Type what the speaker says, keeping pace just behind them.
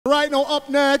Right now, up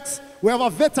next, we have a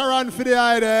veteran for the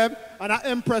item and an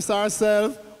empress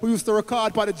herself who used to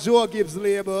record for the Joe Gibbs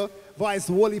label, voice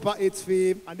Wally for its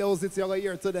fame, and that was it you're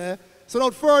here today. So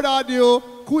without further ado,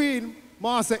 Queen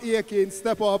Marcia Aitken,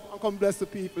 step up and come bless the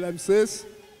people, sis.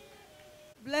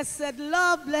 Blessed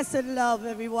love,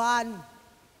 everyone.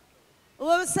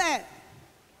 What we say?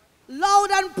 Loud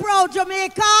and proud,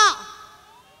 Jamaica.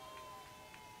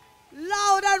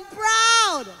 Loud and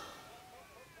proud.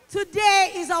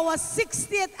 Today is our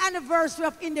 60th anniversary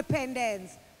of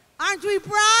independence. Aren't we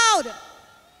proud?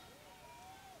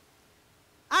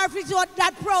 If you're not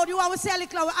that proud, you want to say a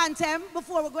little anthem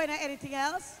before we're going to anything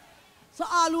else? So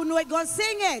all who know it, go and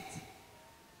sing it.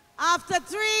 After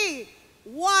 3,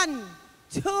 1,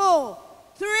 2,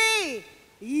 3.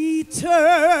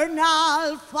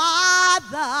 Eternal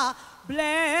Father,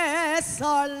 bless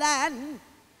our land.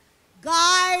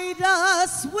 Guide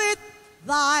us with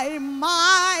thy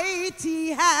mighty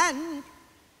hand.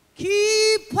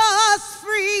 Keep us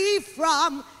free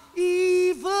from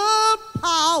evil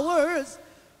powers.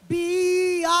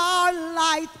 Be our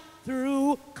light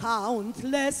through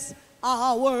countless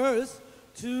hours.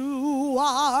 To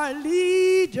our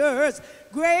leaders,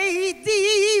 great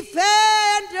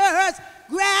defenders,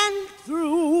 grant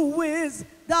through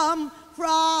wisdom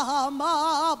from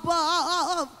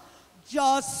above.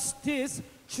 Justice,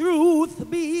 truth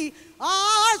be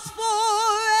ours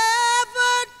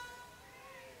forever.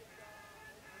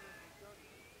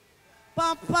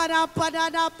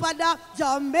 Pa-pa-da-pa-da-da-pa-da.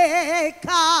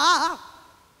 Jamaica,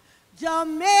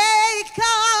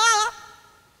 Jamaica,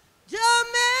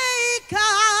 Jamaica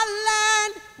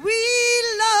land we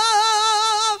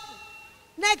love.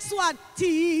 Next one.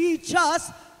 Teach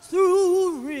us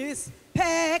through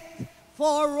respect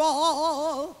for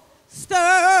all.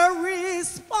 Stir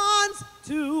response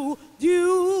to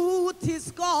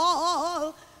duty's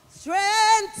call.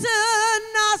 Strengthen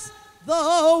us,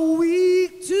 the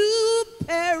weak to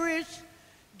perish.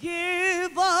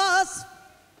 Give us,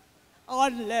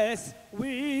 unless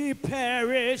we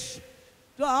perish,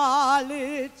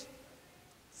 knowledge.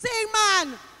 Sing,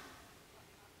 man.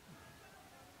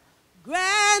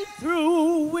 Grant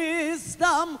through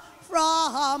wisdom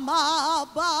from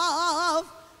above.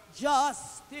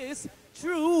 Justice,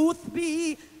 truth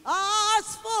be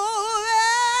ours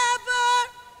forever.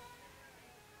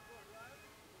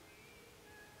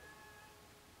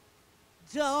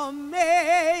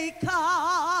 Jamaica,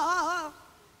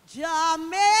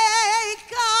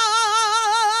 Jamaica.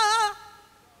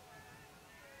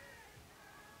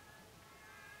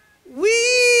 We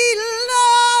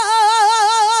love.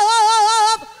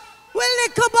 We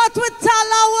little but with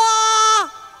Talawa.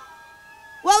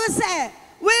 What we say?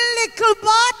 We little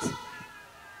but.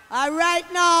 All right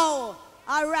now.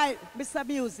 All right, Mr.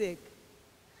 Music.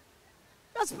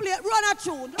 Just play it. Run a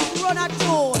tune. Just run a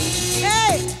tune.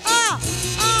 Hey,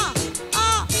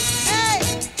 hey.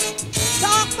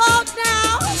 Talk about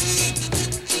now.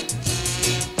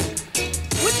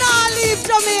 We not leave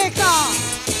Jamaica.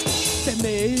 Say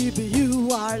maybe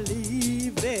you are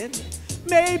leaving.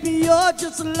 Maybe you're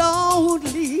just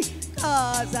lonely.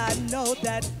 Cause I know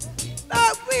that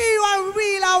we are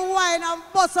real and wine and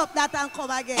bust up that and come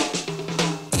again.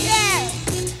 Yeah,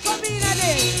 come in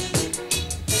again.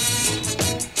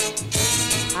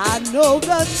 I know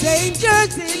the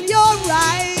dangers in your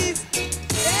eyes.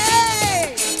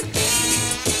 Hey,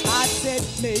 I said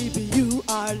maybe you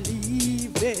are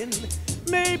leaving.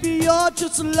 Maybe you're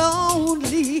just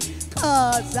lonely.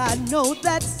 Cause I know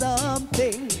that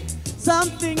something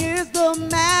is the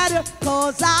matter.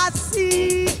 Cause I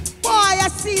see, boy, I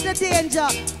see the danger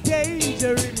in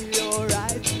your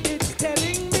eyes. It's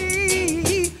telling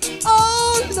me,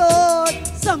 oh Lord,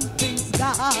 something's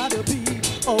gotta be.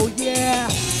 Oh yeah,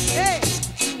 hey.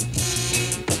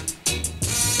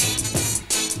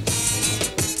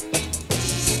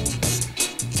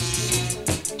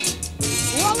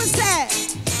 What was that?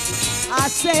 I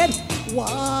said,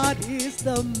 what is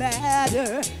the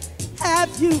matter?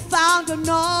 Have you found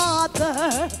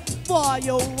another? Boy,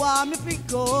 you want me to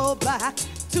go back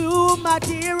to my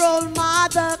dear old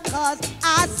mother. Cause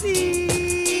I see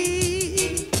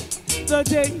the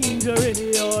danger in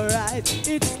your eyes.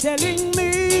 It's telling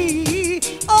me,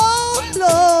 oh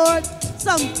Lord,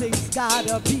 something's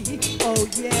gotta be. Oh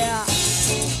yeah.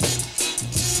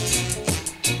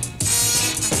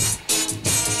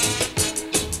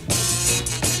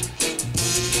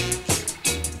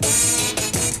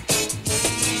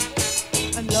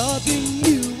 Loving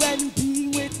you and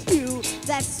being with you,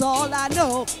 that's all I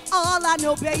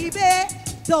know, baby.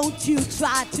 Don't you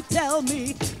try to tell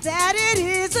me that it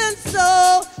isn't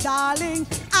so, darling.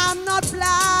 I'm not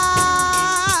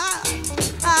blind.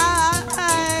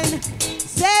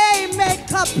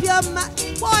 up your mind.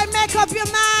 Boy, make up your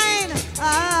mind.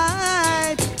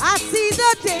 I see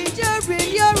the danger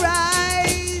in your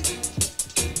eyes.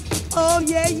 Oh,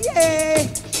 yeah, yeah.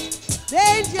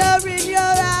 Danger in your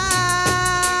eyes.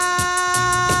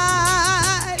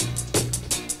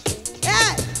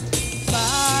 Yeah.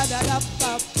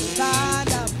 Ba-da-da-bum,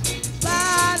 ba-dum,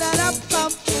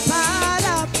 ba-da-da-bum,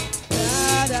 ba-dum,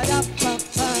 ba-da-da-bum,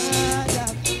 ba-dum.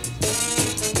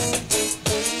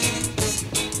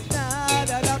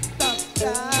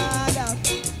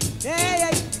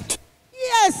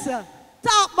 Yes,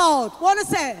 talk about. Wanna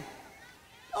say?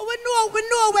 Oh, we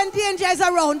know when danger is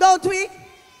around, don't we?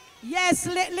 Yes,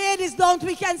 ladies, don't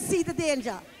we can see the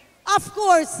danger. Of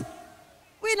course,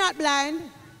 we're not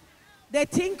blind. They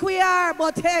think we are,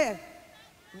 but hey.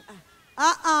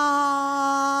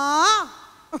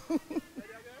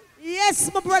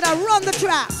 Yes, my brother, run the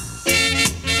track.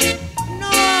 No,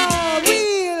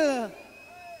 real.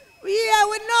 Yeah,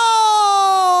 we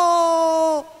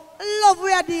know. Love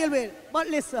we are deal with. But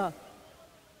listen.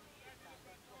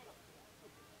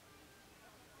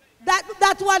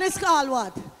 That one is called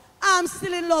what? I'm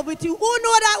still in love with you. Who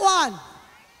know that one?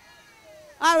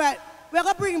 All right. We're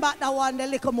going to bring back that one a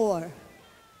little more.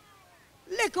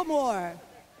 Little more.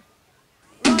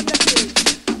 Run the thing.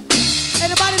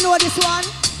 Anybody know this one?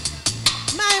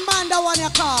 My man, that one you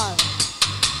call.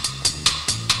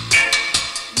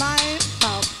 My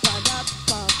papa, da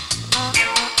papa.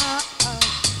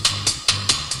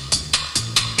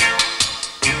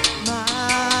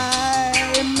 My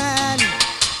man,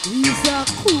 he's a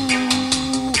cool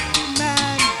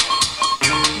man.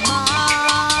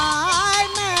 My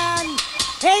man,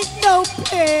 ain't no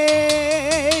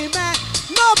play man.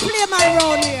 No play man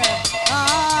around here.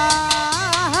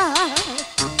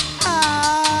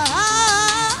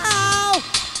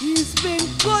 He's been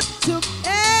good to me.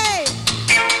 Hey.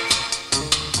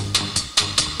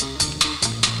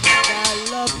 I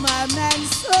love my man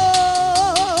so.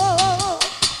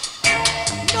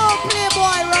 No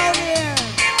playboy around here.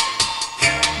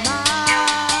 My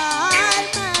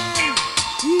man,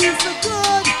 he's a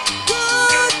good,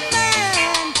 good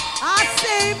man. I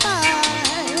say mine.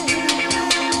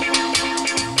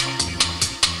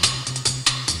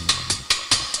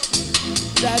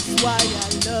 That's why I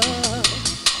love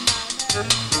my man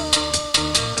so.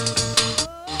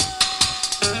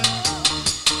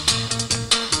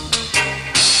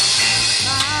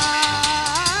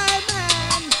 My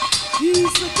man,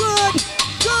 he's a good,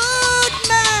 good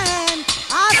man.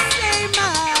 I say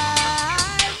my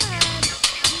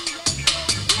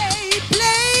man,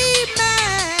 play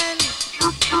man.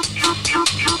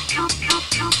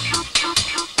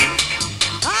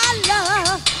 I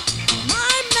love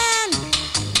my man.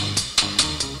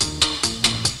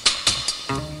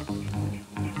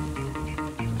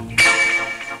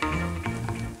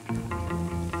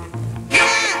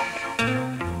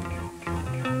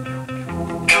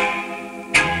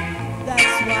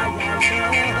 That's why I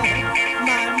love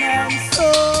my man so.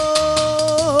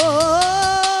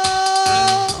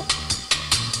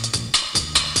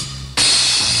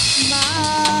 My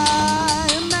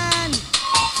man,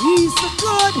 he's so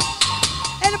good.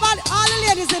 Anybody, all the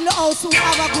ladies in the house who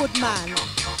have a good man,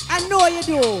 I know you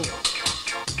do.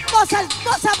 Must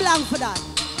have belong for that.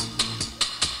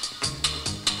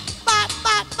 Bop,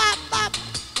 bop, bop, bop.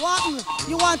 What?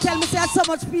 You want to tell me that so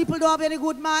much people don't have any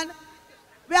good man?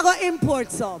 We are going to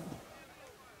import some.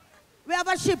 We have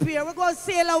a ship here. We're going to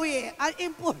sail away and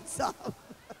import some.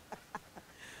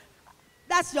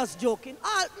 That's just joking.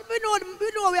 We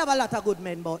know we have a lot of good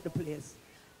men about the place.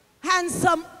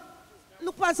 Handsome.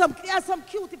 Look for some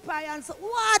cutie pie and so.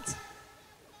 What?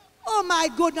 Oh my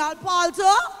goodness, Paul,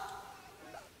 too?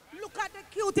 Look at the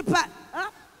cutie pie. Huh?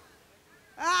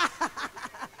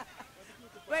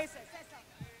 Wait a second.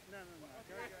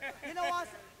 You know what?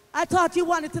 I thought you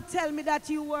wanted to tell me that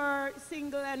you were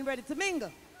single and ready to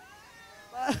mingle.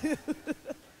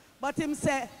 But him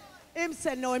said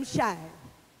no, I'm shy.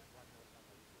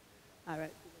 All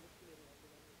right.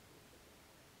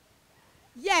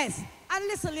 Yes, and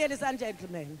listen, ladies and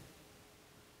gentlemen.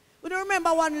 We don't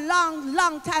remember one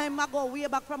long time ago, way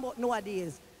back from about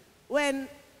nowadays, when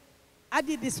I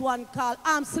did this one called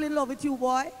I'm Still in Love with You,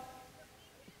 Boy.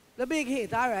 The big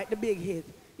hit, all right, the big hit.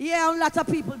 Yeah, a lot of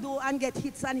people do and get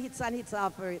hits and hits and hits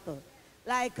after it.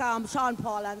 Like Sean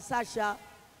Paul and Sasha.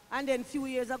 And then a few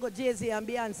years ago, Jay-Z and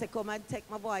Beyonce come and take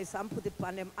my voice and put it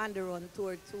on them on the run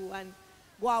tour too and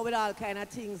go out with all kind of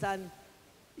things. And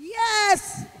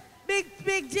yes, big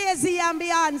Jay-Z and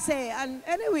Beyonce. And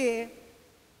anyway,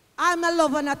 I'm a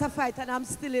lover, not a fighter, and I'm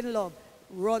still in love.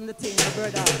 Run the thing, my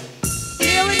brother.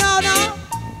 Here we go now.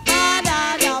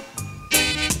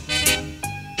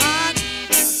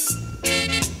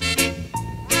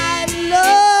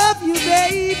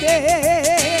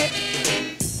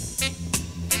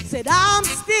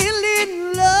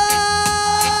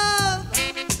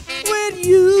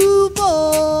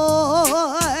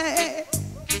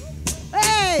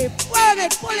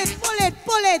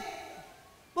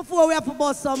 where we have to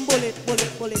bust some bullet.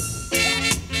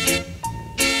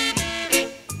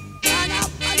 Turn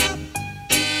up.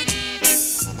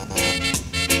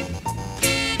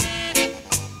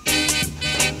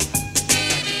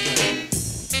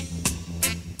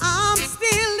 I'm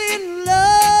still in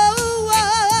love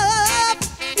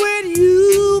with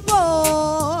you,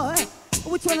 boy.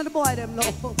 Which one of the boys them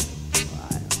know?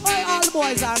 All the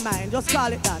boys are mine, just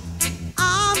call it that.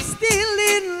 I'm still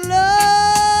in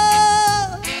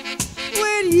love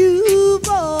with you,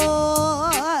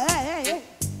 boy.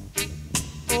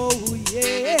 Oh,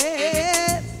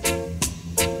 yes.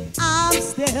 I'm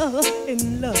still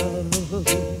in love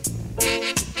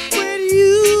with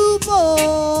you,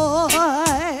 boy.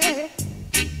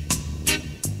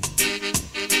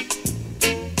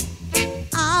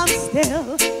 I'm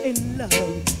still in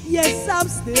love. Yes, I'm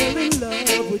still in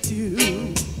love with you,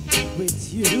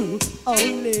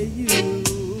 only you.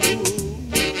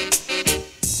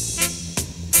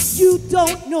 You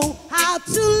don't know how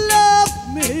to love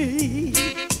me.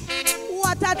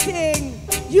 What a thing.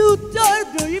 You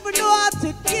don't even know how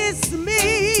to kiss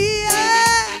me.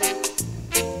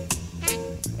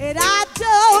 And I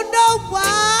don't know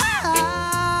why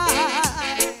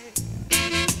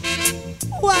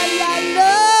I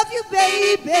love you,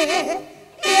 baby.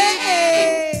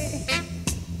 Yeah.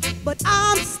 But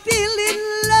I'm still in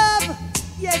love.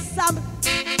 Yes, I'm.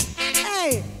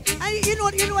 Hey, you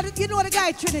know the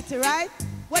guy Trinity, right?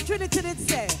 What Trinity did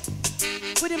say?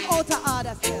 With him outer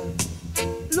order self.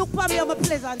 Look for me, I'm a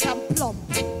pleasant and plump.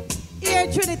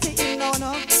 Here Trinity in now,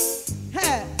 no?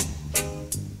 Hey,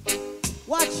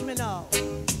 watch me now.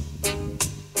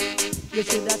 You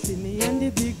should have seen me and the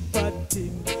big fat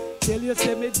thing. Tell you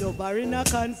say me double in a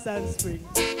Constant Spring.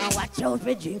 And watch out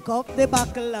me drink up the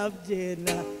buckle of gin.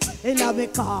 In a me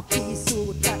khaki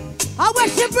suit and what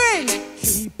she bring?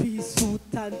 3-piece suit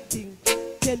and thing.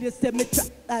 Tell you say me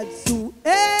track that suit.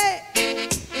 Hey!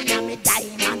 In a me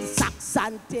diamond socks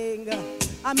and thing.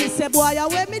 And me say, boy,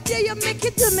 when me do you make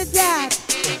you do me that?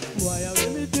 Boy,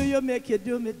 when me do you make you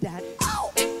do me that?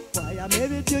 Ow! Boy,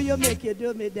 when me do you make you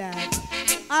do me that?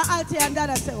 I'll tell you that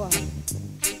I say what?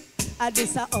 And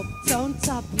this a uptown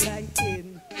top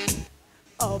ranking.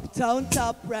 Uptown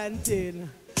top ranking.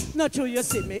 Not true, you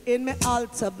see me in me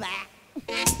altar back.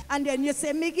 And then you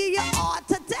say me give you heart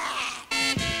attack.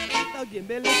 Now give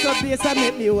me a little bass and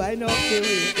make me wind up the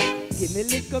waist. Give me a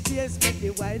little bass, make me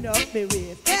wind up the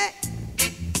waist. Hey!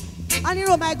 And you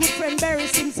know my good friend Barry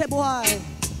Sim say, boy,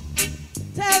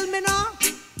 tell me now,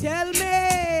 tell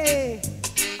me.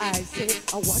 I say,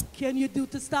 what can you do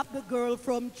to stop the girl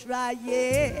from trying?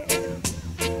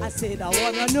 I said, I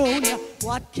wanna know now,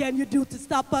 what can you do to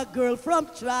stop a girl from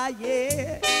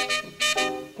trying?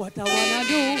 What I wanna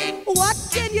do, what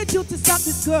can you do to stop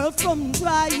this girl from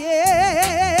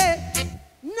trying?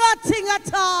 Nothing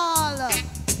at all.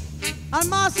 And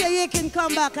Marcia Aitken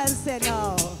come back and say,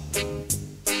 no.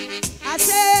 I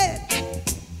said,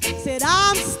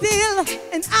 I'm still,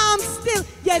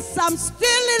 yes, I'm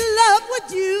still in love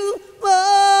with you,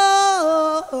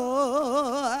 boy.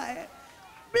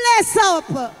 Bless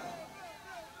up.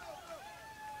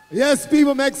 Yes,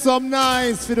 people, make some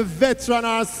noise for the veteran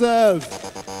herself,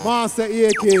 Marcia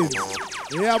Aitken.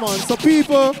 Yeah, man. So,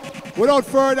 people, without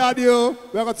further ado,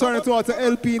 we're going to turn it over to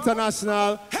LP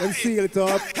International and seal it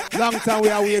up. Long time we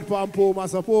are waiting for Puma,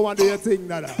 so Puma, do your thing,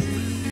 Dada.